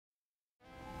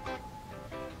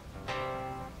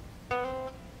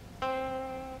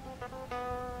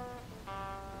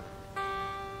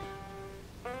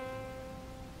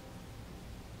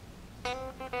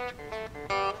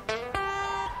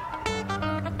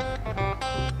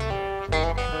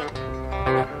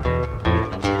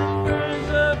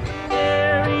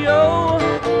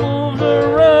Wolves are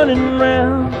running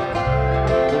round.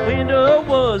 The winter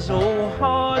was so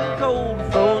hard and cold,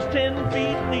 froze 10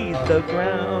 feet beneath the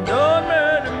ground. Don't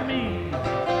murder me,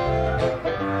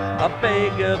 I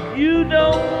beg of you,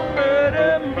 don't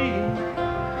murder me.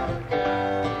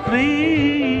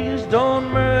 Please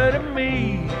don't murder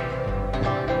me.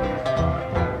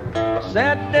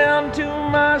 Sat down to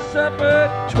my supper,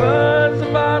 'twas a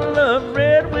bottle of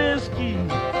red whiskey.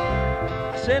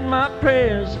 Said my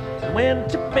prayers and went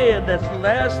to bed, that's the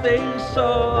last they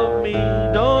saw of me.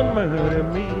 Don't murder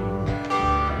me,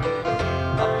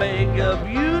 I beg of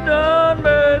you, don't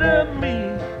murder me.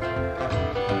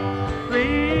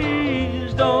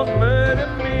 Please don't murder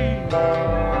me.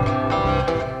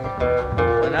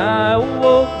 When I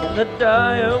awoke, the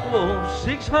dire wolf,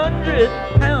 600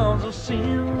 pounds of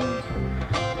sin,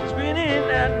 spinning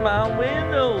at my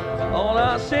window. All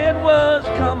I said was,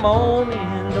 come on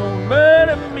in, don't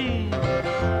murder me.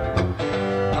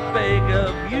 I beg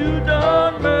of you,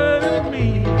 don't murder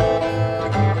me.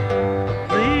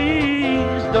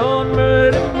 Please don't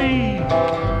murder me.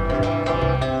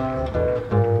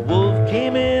 Wolf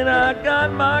came in, I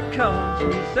got my cards,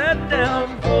 we sat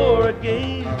down for a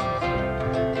game.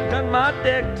 Got my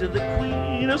deck to the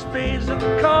queen of spades, and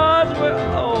the cards were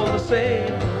all the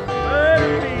same.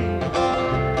 Murder me,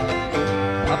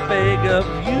 I beg of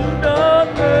you, don't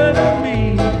murder me.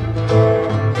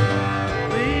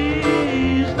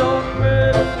 Please don't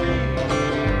murder me.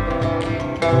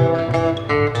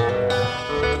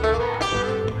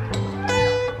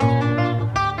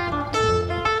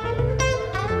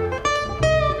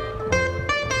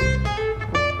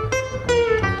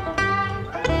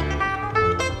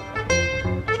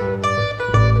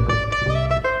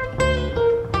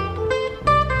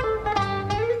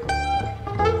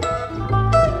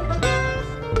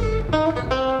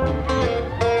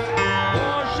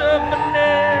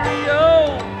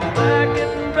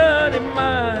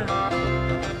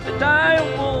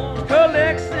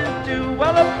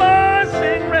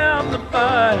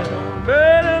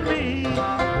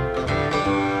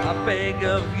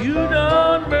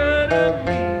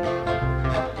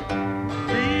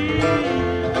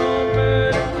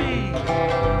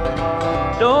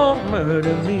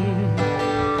 Murder me,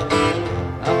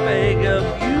 I beg of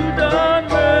you, don't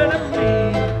murder me.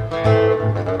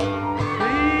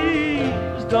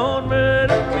 Please don't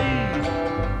murder me.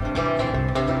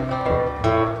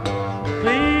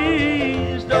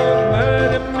 Please don't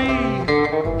murder me.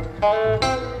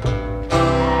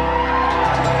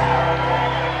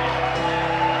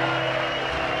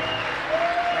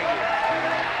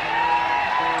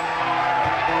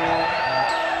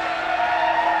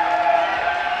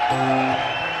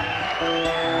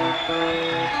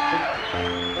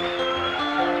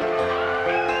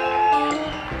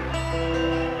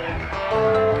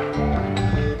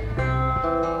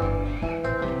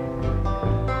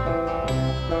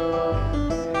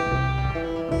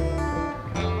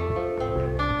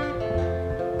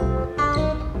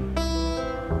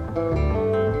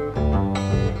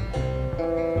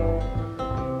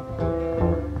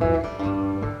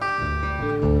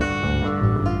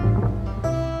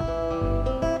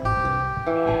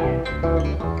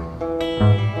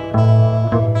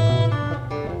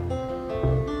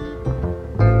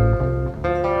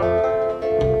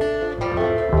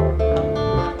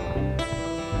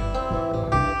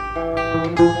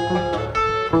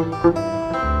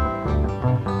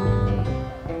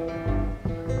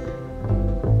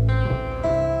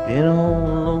 Been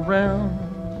all around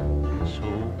this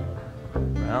whole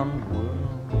round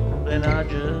world, and I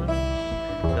just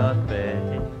got back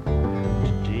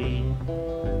today.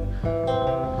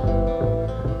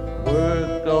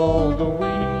 Work all the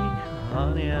week,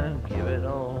 honey, I give it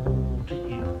all to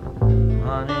you.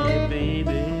 Honey,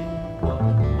 baby, what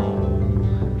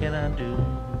more can I do?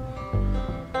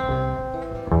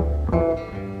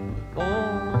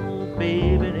 Oh,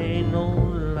 baby, it ain't no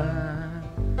lie.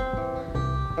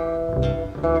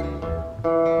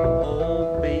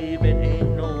 Oh, baby, it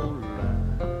ain't no lie.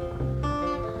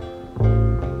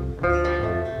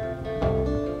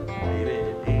 Baby,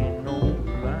 it ain't no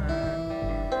lie.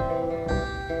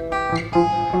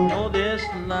 Oh, this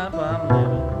life I'm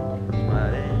living is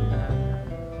mighty high.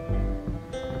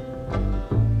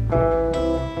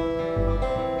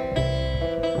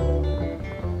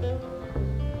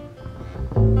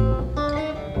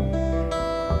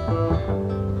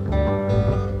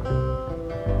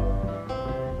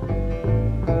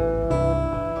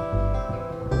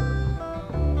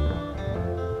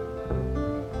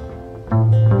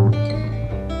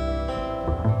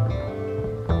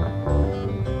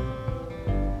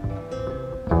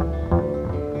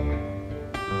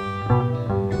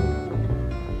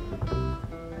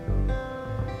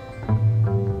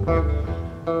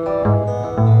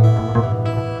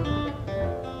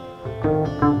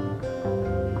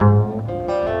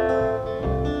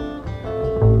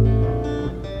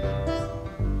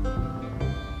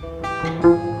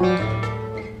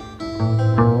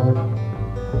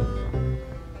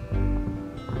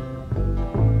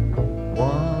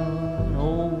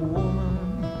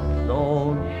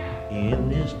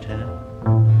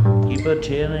 her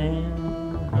telling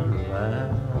her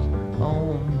lies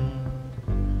on me.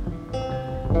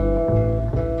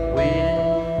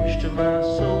 Wish to my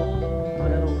soul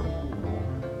that old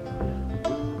woman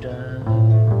would die.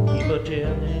 Keep her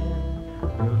telling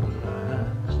her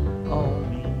lies on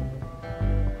me.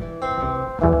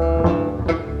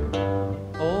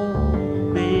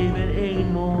 Oh, baby, it ain't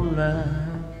no lie.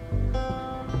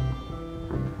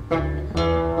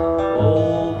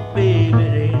 Oh, baby,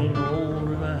 it ain't no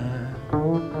lie.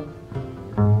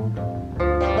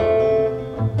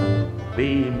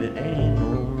 Baby, it ain't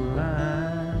no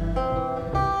lie.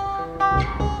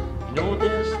 You know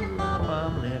this life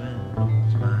I'm living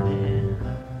is mighty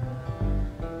high.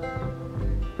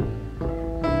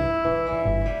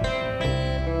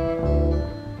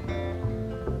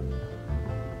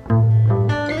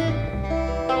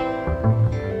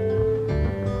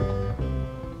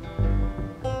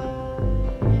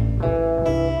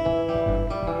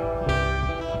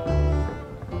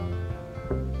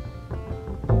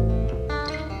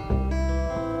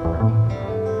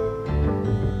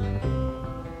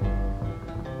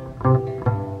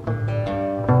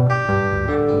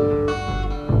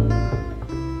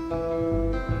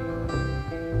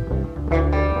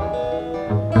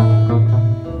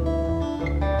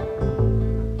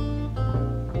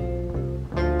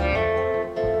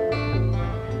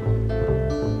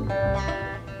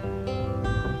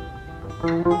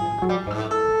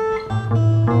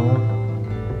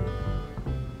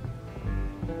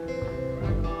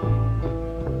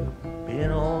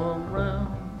 Been all around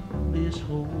this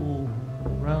whole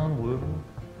round world.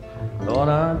 Thought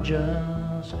I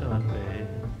just got back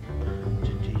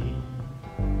today.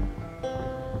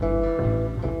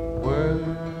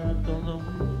 Work of the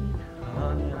week,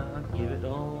 honey, I give it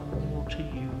all to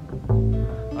you.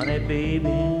 Honey,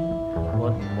 baby,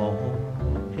 what more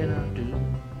can I do?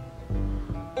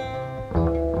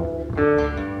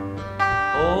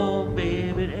 Oh,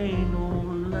 baby, it ain't no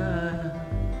lie.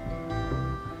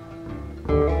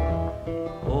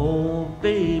 Oh,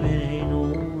 baby, it ain't no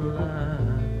lie.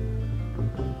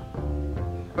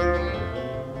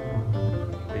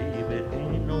 Baby, it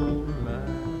ain't no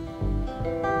lie.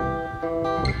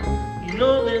 You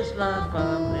know this life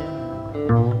I'm living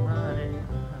is mighty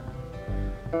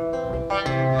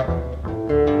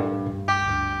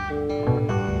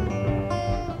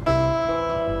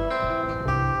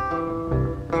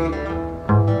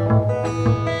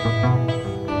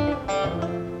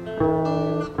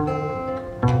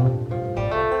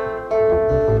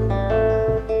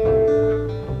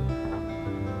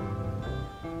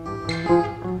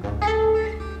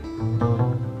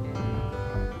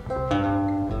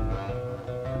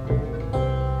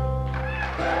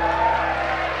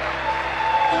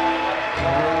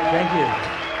Thank you.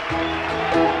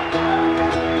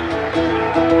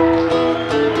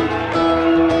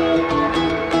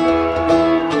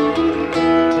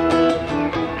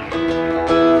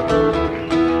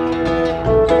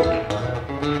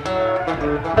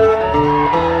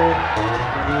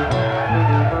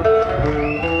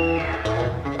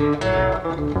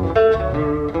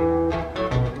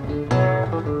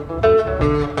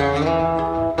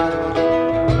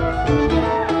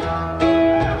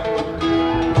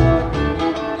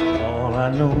 All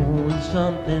I know is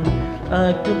something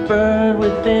like the bird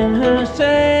within her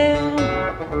sang.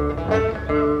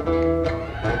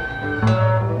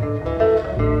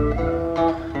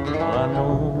 All I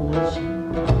know is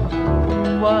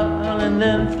a while and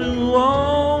then flew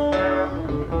on.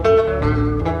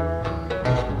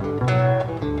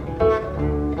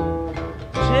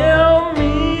 Tell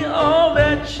me all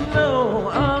that you know,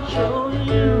 I'll show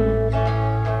you.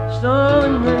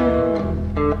 Starry rain.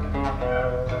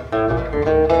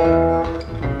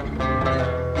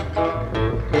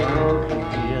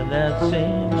 Hear that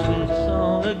same sweet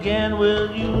song again,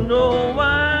 will you know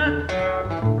why?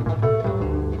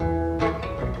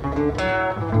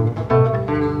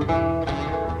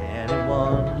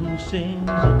 Anyone who sings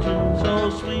a tune so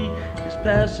sweet is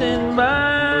passing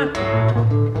by.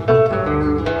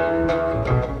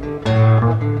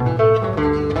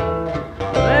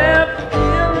 Left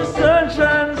in the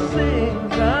sunshine, sing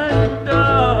kind of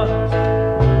dark,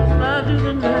 fly through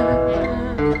the night.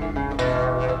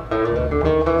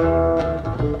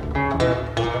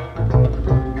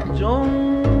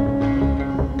 Don't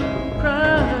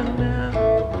cry now,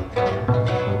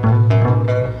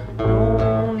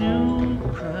 don't you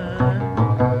cry,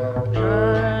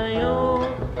 dry your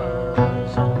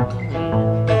eyes on me.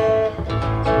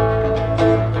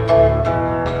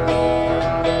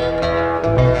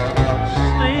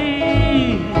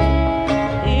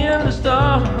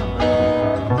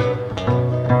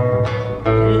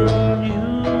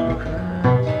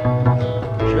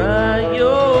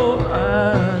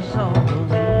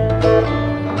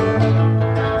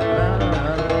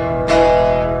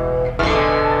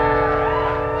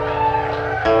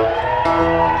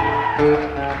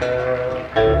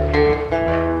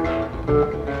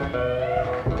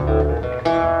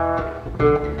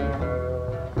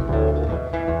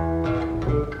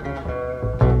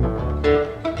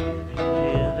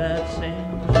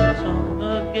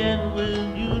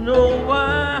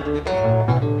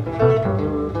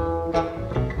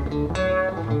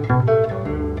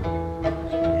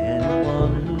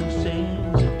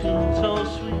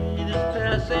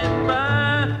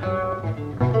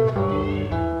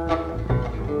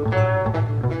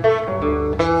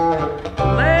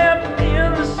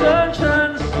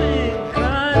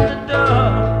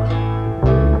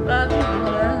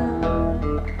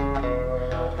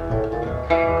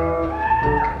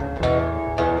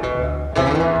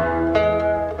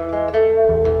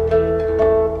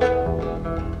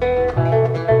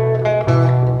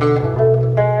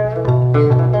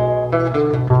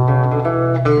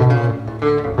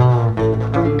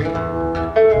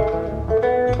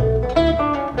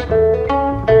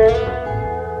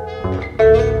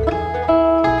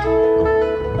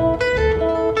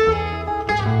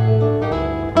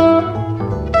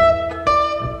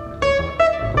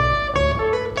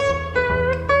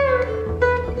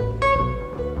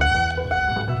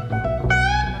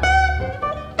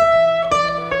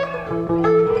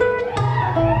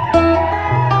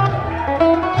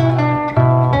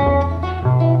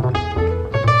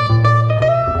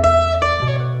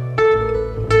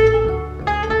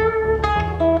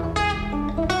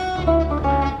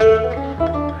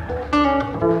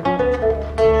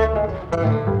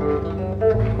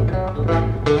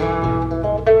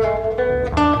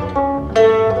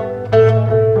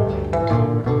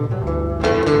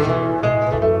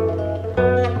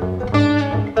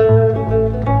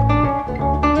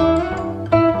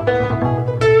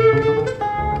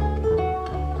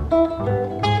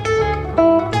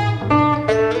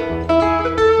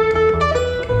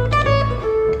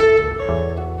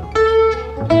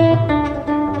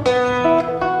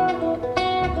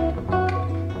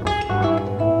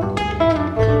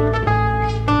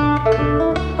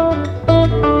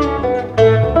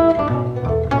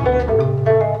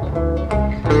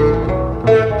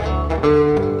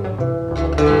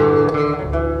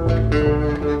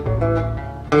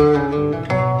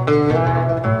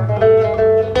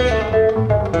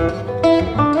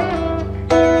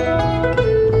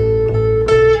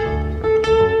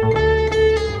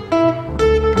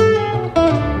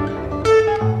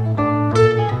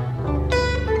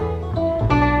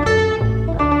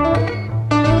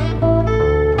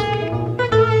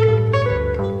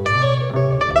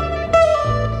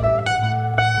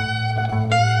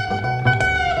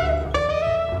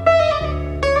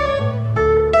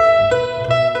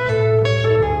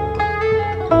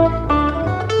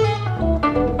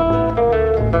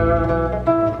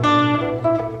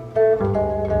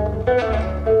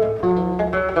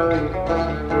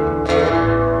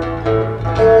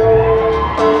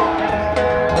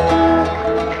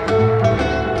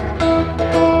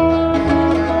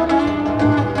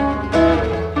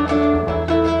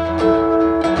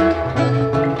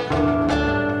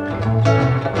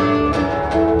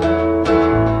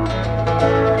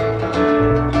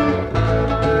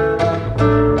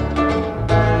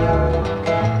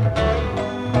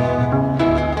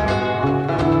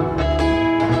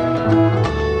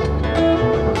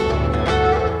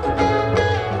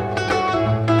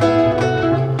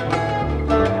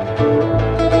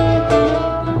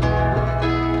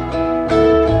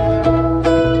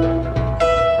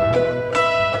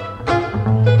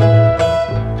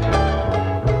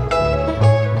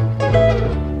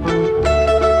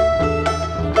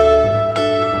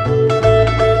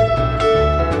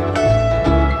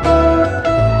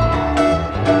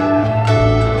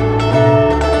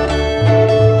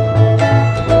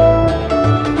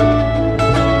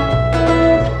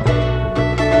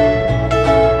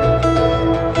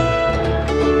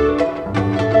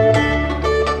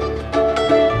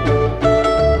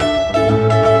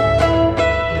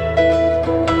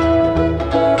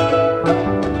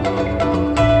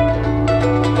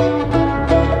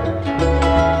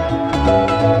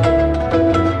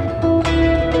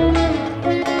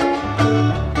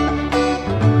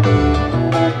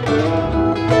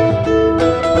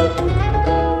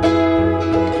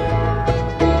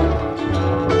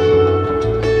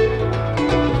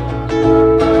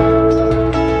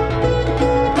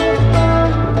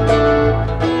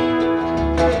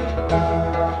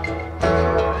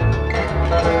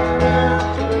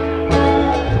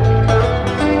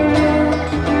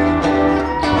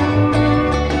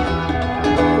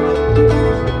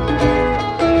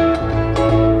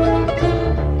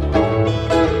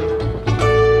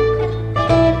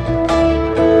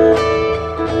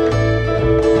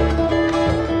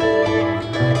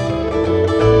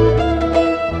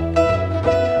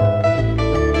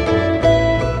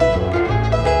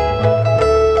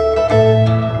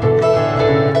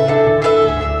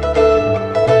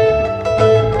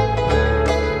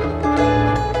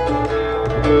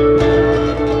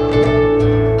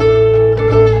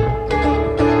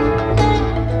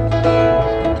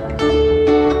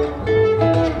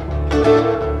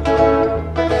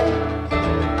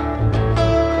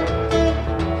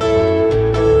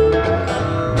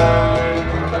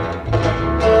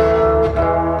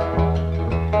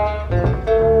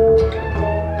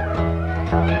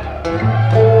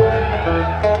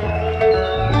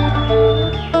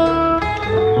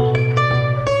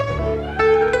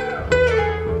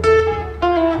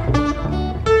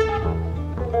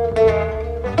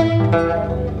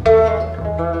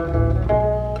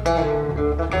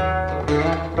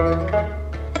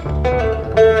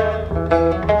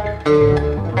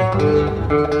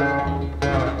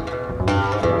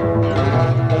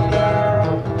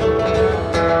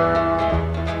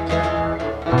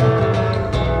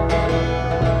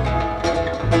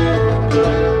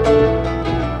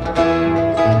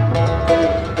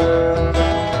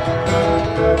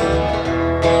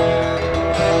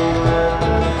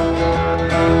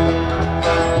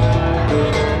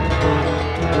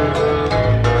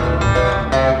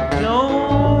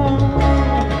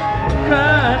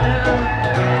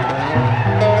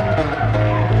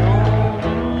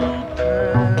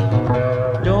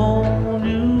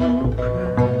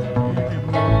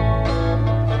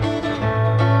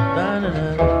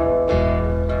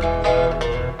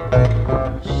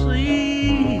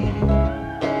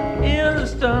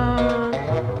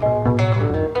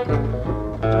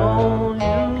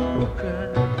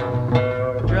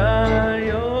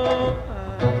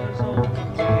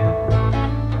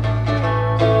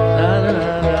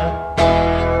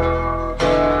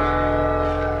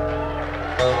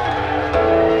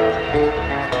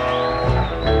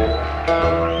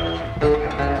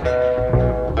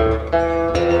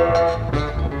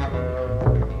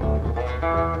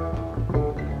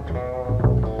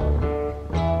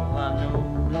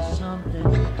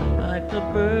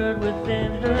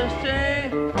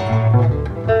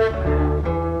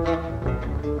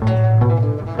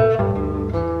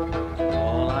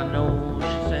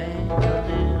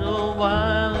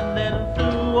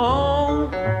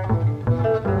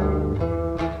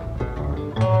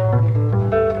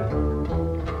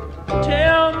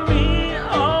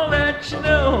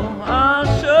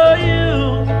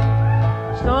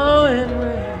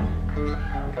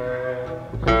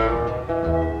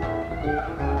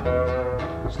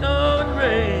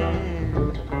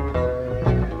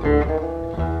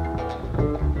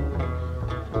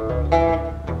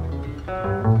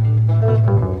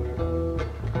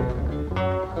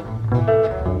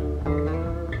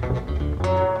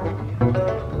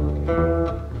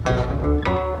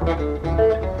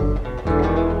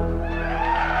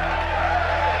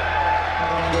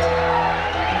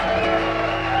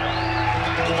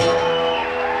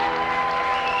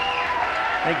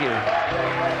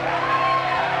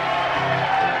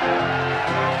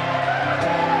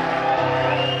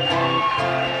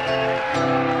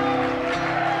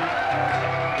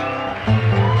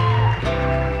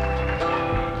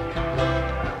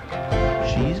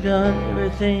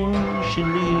 everything she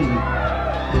needs.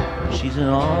 She's an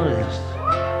artist,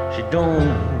 she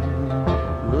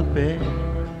don't look bad.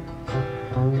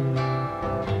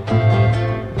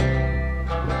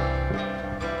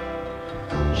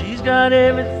 She's got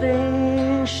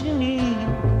everything she needs.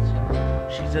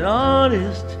 She's an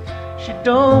artist, she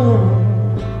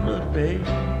don't look bad.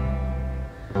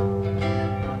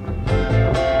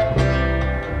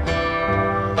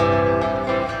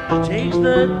 She takes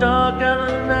the dark out of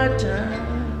the nighttime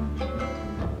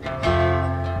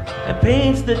and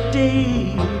paints the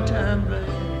daytime bright.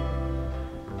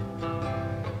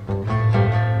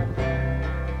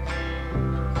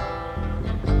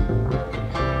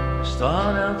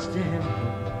 Start outstanding,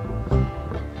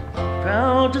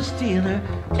 proud to steal her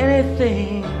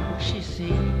anything she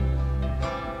sees.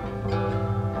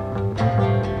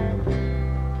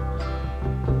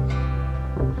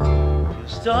 You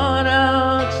start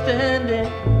outstanding,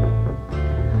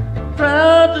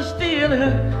 proud to steal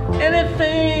her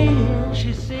anything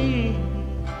she sees.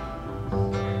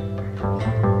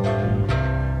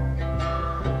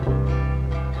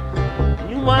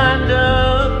 You wind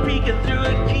up peeking through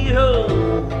a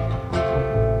keyhole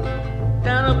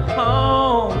down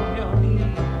upon your knees.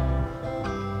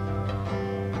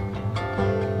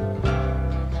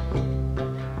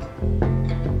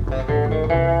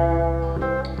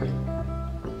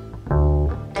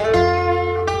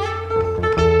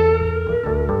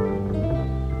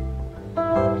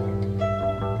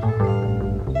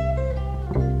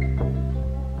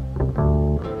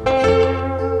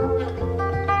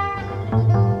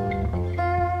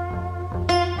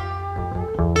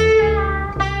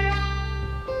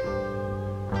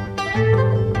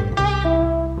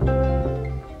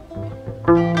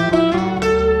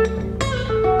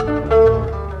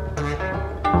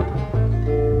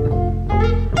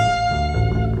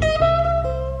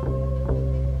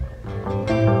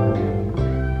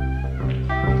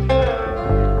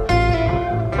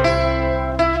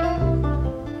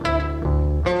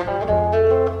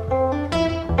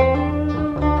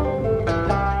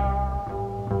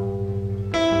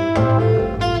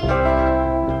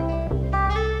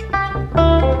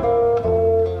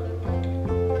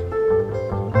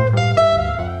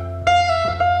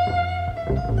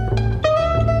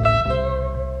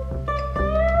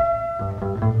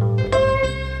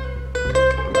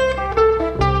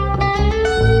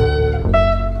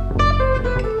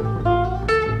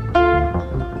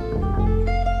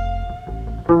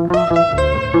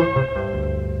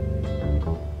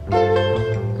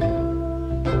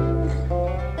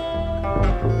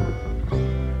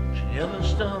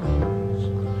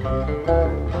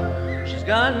 She's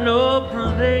got no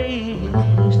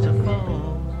place to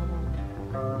fall.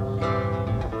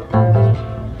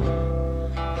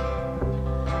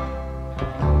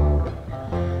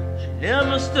 She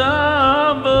never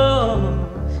stumbles.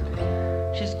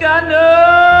 She's got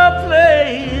no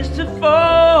place to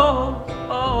fall.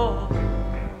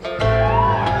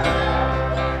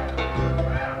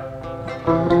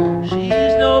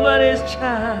 She's nobody's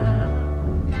child.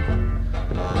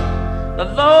 The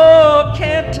law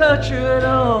can't touch her at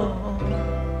all.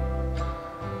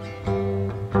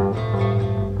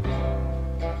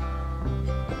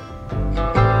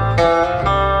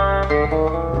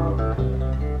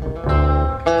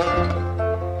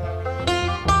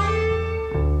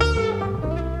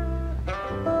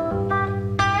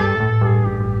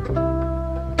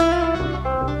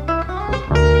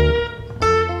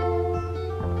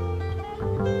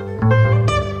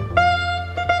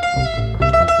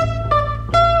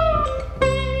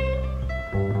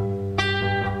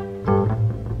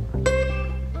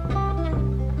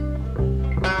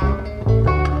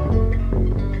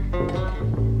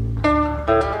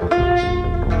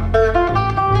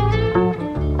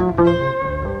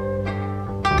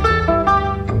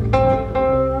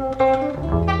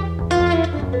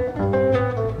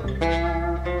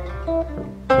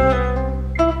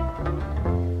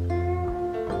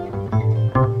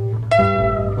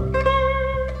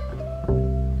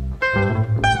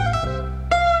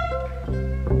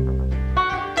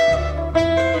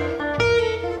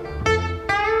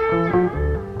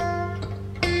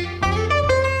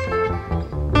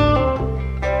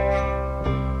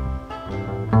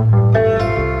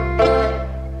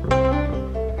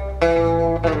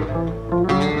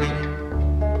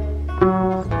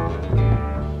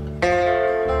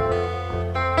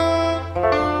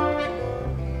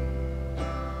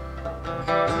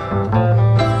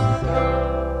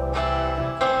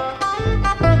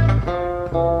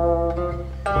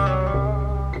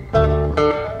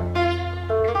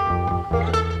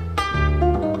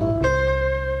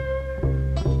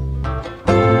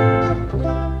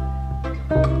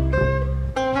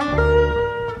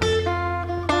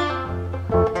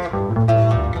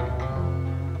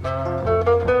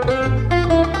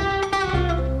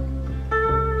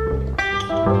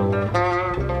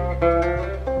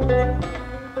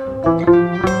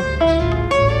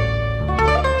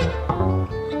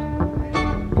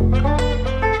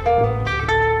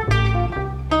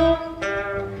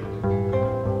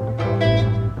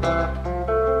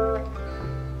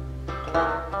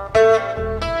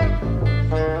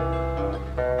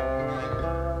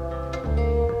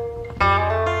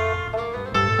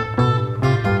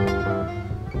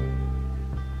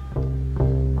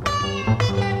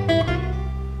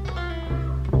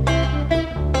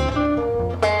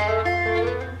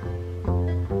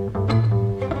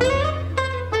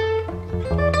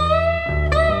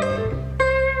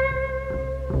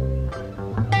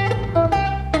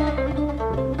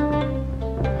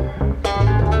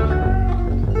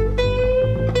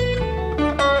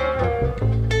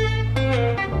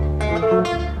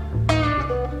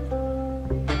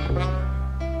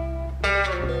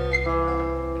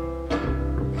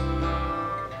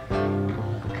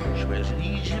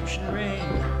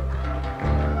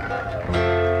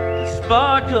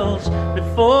 sparkles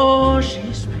before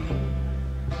she speaks.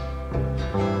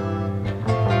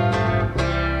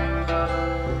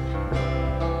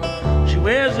 She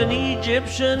wears an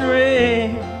Egyptian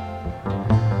ring,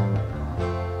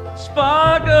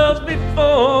 sparkles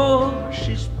before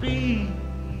she speaks.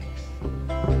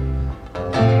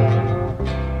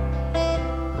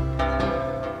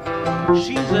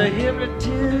 She's a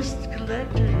hypnotist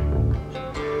collector.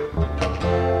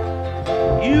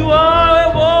 You are a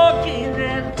walking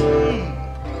antique.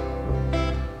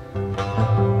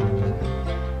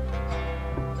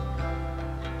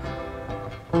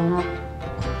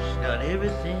 She's got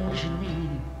everything she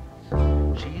needs.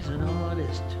 She's an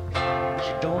artist.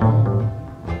 She don't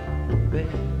beg.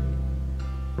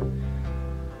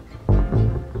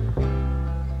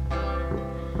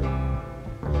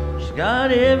 She's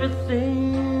got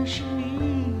everything she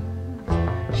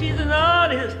needs. She's an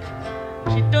artist.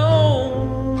 She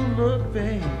don't look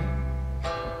back.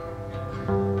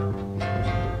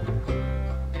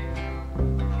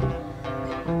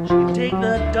 She can take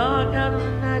the dark out of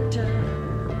the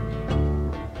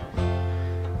nighttime,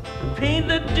 paint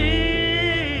the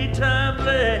daytime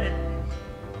black.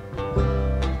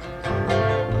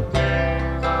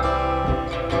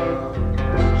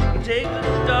 She can take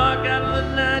the dark out of the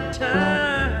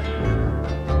nighttime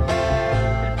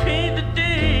and paint the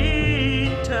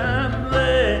daytime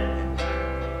black.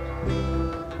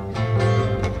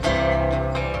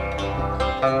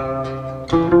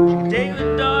 Take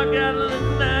the dark out of the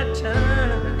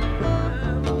nighttime,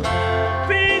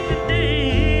 paint the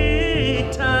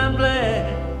daytime black.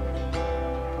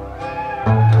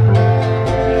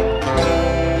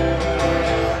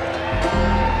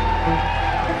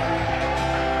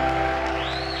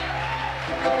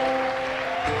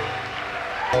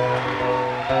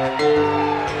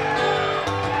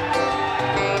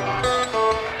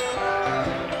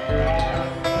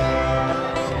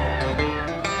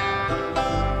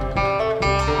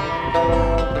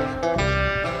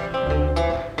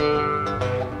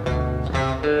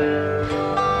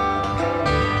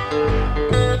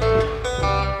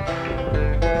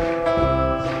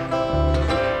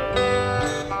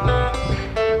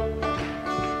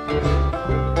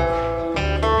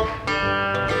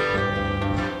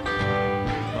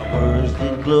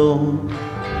 Glow with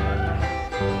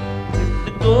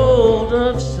the gold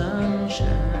of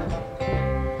sunshine,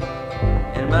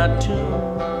 and my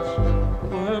tunes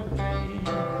were played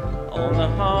on the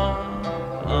harp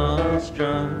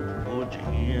unstrung. Would you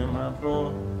hear my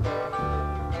voice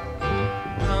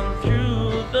come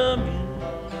through the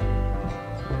music?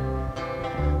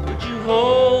 Would you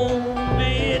hold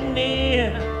me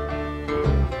near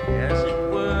as it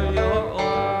were your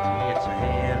own? It's a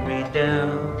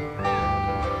hand-me-down.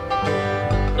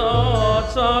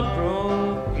 Thoughts are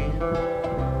broken,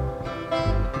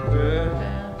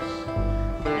 perhaps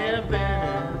they're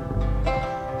better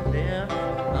left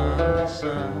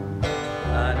unsung. I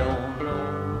don't know,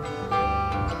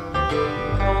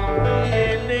 don't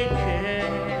really care.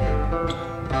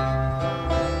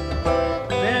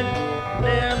 Let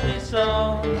there be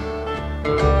song,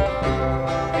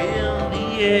 fill the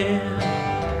air.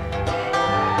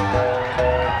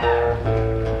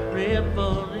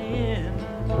 Ripple in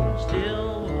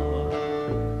still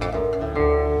water,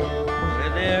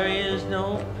 where there is no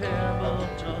pebble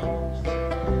toss,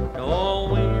 no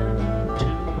wind to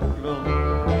blow.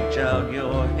 Reach out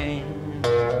your hand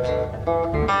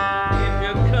if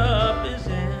your cup is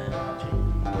empty,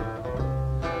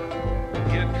 if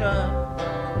your cup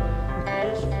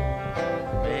is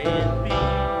full. May it be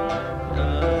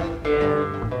again,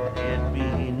 let it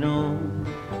be known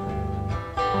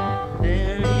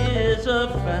there is a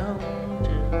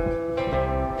fountain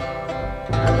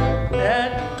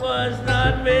that was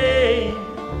not made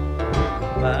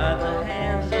by the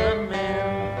hands of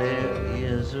men. There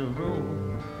is a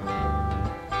road, a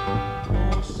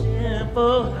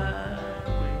simple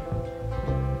highway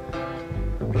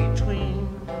between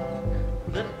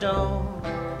the dawn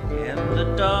and the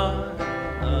dark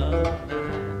of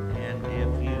night. And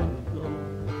if you go,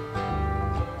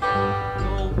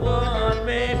 no one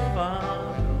may follow.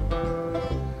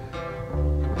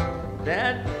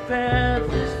 That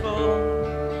path is for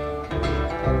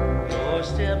your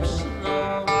steps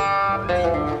along.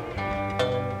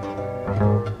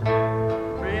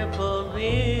 Ripple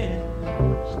in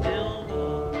still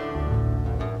water,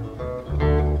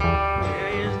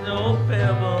 there is no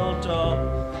pebble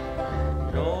toss,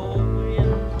 no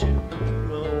wind to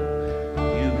blow.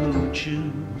 You who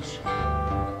choose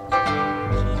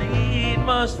to lead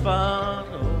must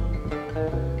follow.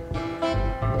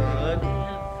 But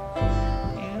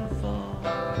if you fall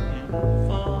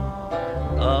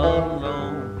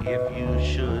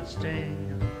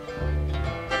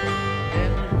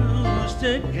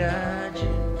to guide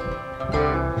you.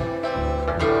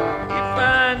 If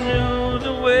I knew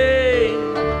the way,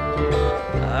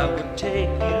 I would take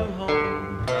you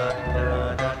home. Da,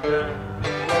 da, da, da.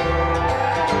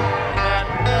 Da,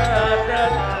 da, da,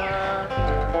 da.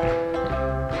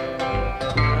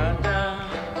 Da, da,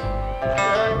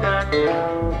 da, da.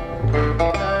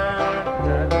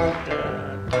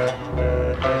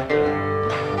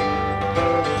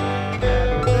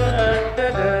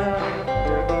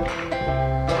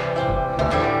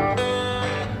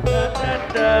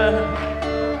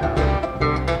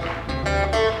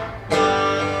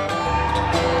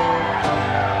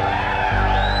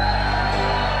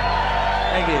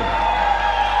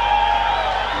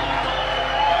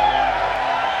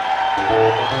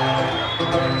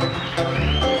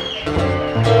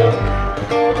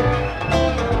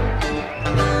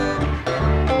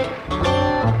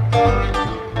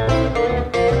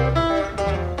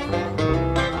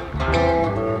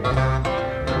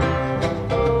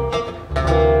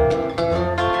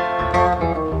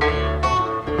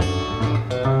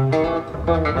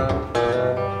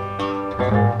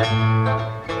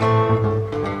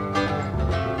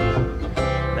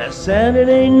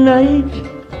 Saturday night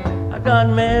I got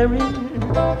married.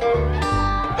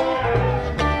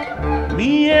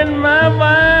 Me and my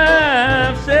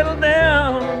wife settled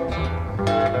down.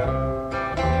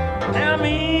 Now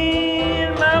me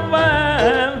and my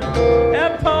wife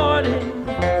have parted.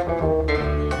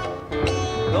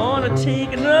 Gonna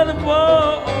take another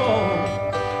walk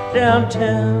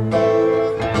downtown.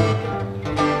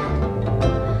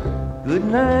 Good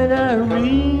night,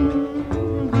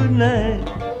 Irene. Good night.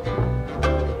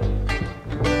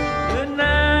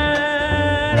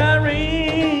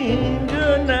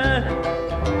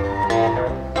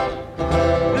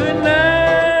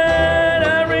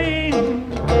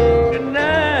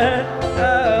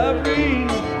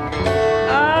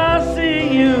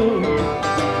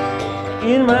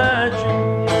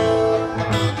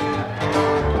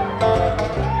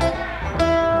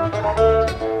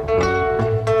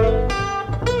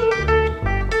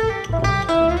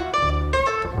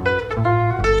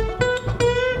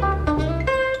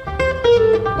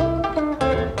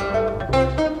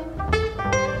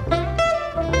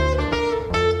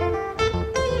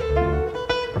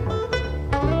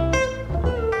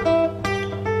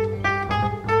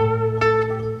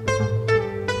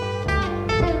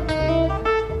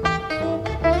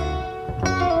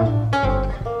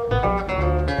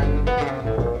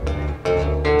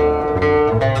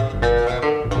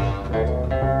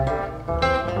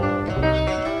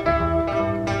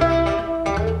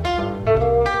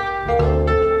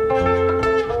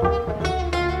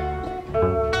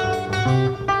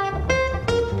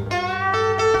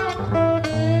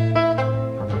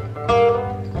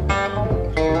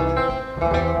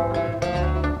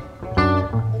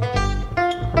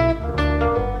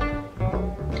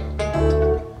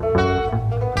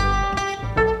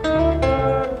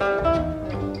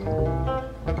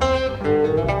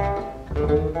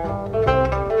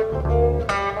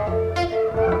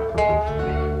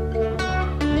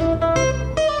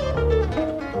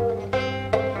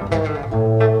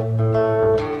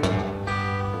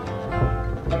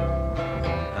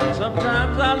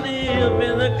 Sometimes I live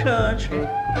in the country.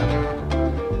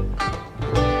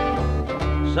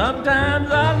 Sometimes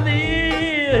I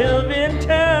live in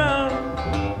town.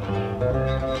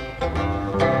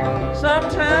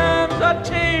 Sometimes I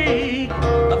take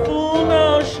a full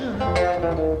notion.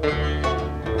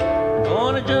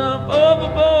 Gonna jump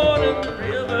overboard in the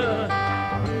river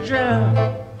and drown.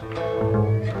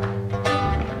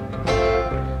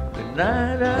 Good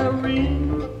night,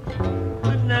 Irene.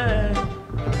 Good night.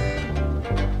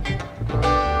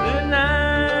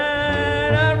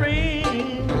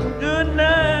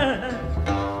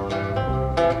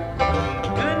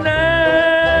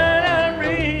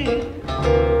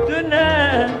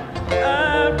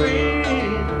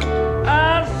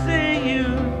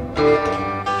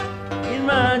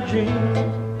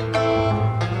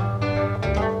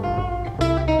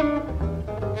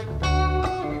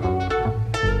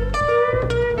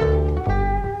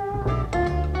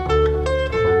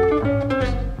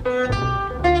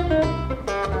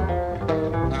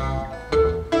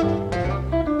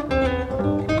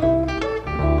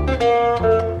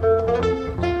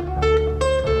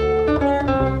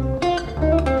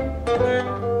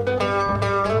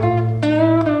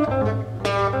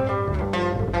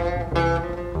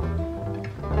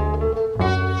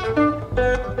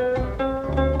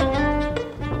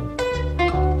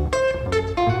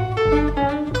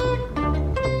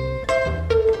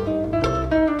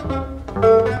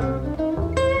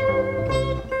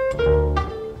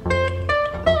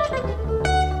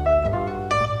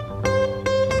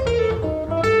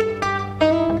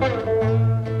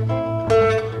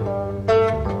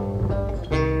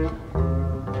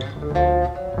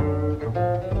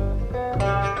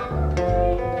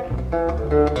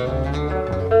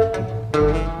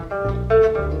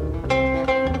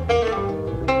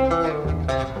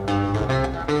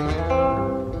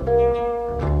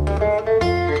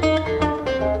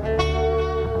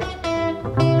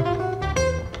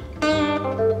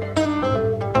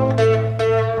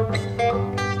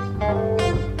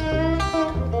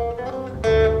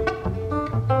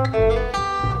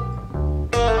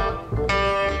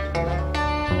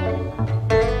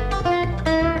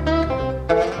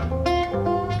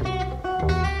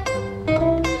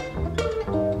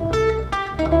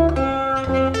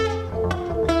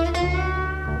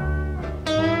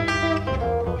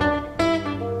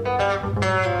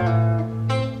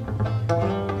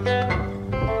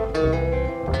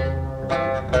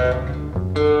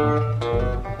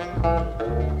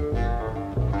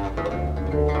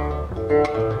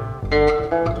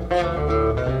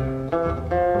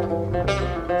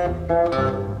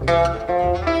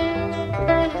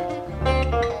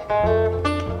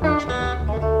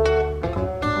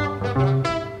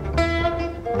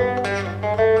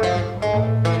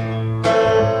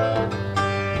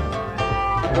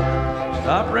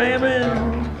 Stop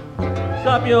ramming,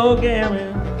 stop your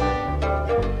gambling.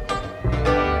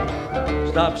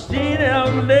 Stop staying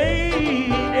out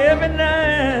late every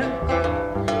night.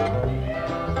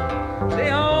 Stay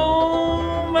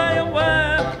home by your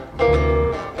wife,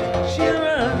 she'll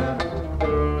run.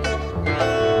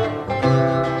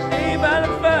 Stay by the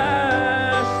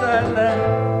fireside light.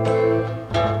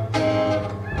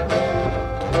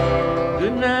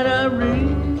 Good night,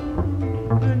 Irene.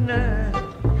 Good night.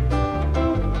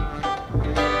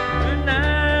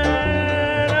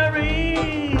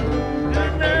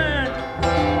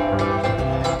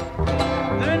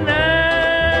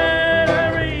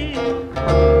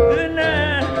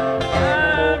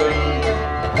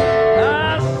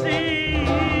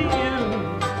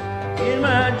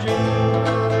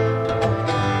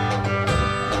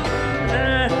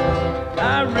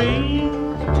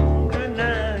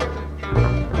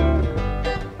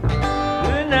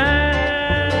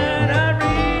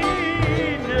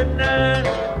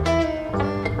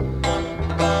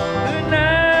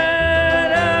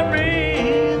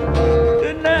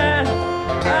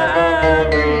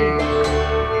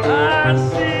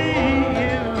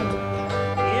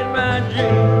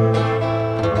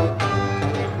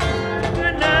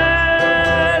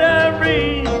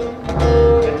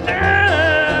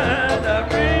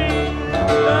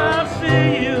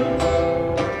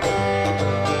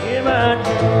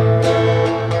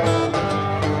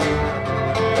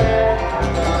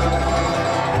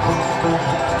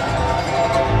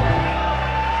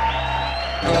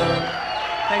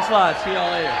 Thanks a lot. See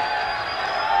y'all later.